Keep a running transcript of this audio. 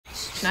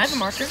Can I have a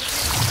marker?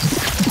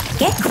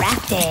 Get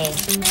crafty.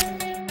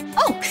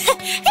 Oh,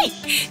 hey,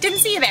 didn't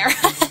see you there.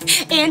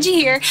 Angie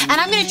here, and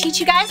I'm gonna teach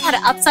you guys how to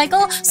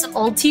upcycle some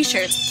old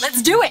t-shirts.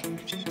 Let's do it.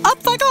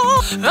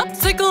 Upcycle,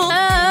 upcycle,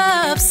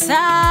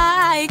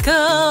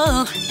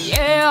 upcycle,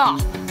 yeah.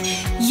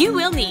 You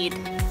will need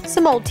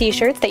some old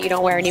t-shirts that you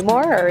don't wear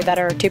anymore or that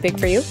are too big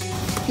for you.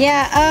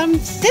 Yeah,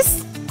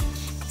 this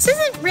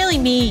isn't really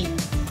me.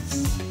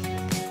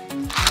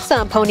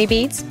 Some pony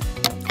beads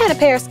and a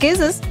pair of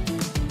skizzes.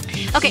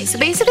 Okay, so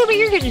basically what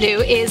you're gonna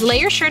do is lay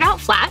your shirt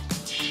out flat,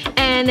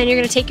 and then you're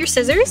gonna take your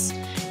scissors,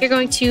 you're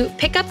going to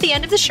pick up the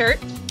end of the shirt,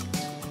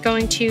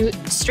 going to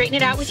straighten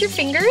it out with your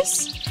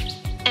fingers,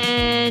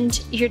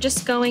 and you're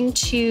just going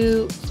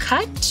to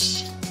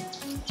cut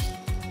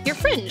your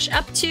fringe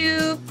up to,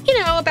 you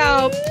know,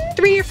 about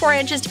 3 or 4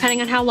 inches depending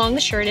on how long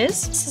the shirt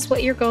is. This is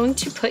what you're going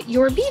to put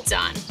your beads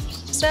on.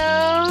 So,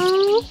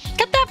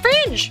 cut that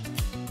fringe.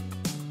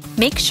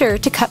 Make sure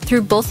to cut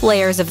through both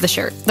layers of the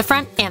shirt, the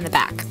front and the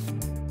back.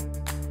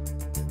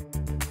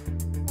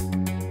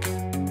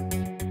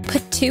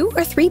 Put 2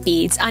 or 3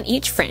 beads on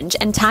each fringe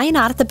and tie a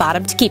knot at the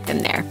bottom to keep them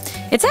there.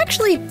 It's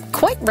actually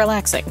quite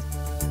relaxing.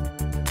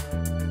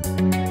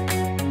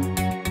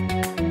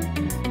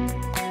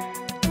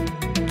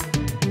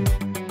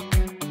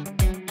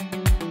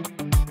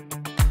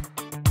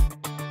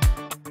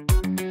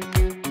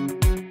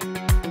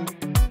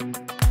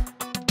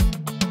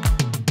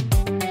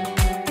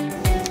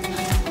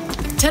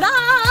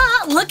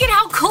 Ta-da! Look at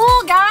how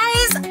cool,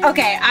 guys!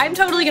 Okay, I'm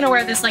totally gonna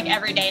wear this like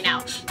every day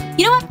now.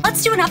 You know what?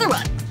 Let's do another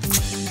one.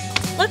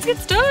 Let's get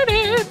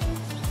started.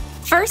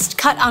 First,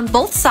 cut on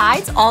both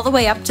sides all the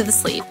way up to the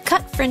sleeve.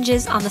 Cut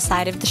fringes on the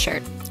side of the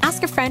shirt.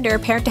 Ask a friend or a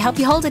parent to help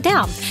you hold it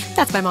down.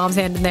 That's my mom's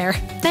hand in there.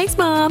 Thanks,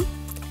 Mom.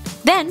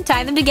 Then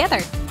tie them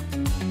together.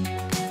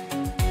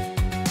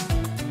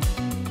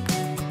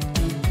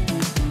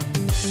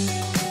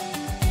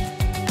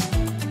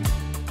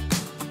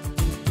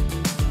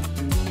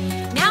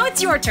 Now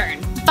it's your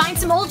turn. Find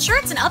some old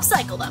shirts and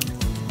upcycle them.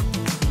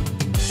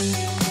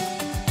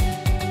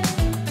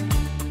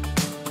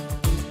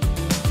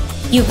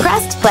 You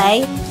pressed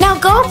play, now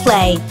go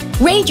play.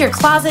 Raid your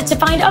closet to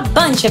find a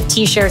bunch of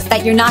t-shirts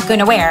that you're not going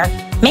to wear.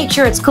 Make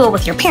sure it's cool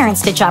with your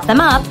parents to chop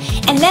them up,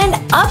 and then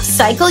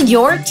upcycle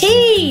your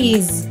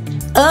tees.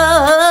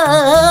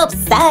 Upcycle.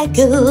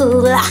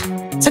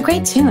 It's a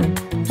great tune.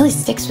 Really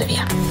sticks with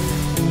you.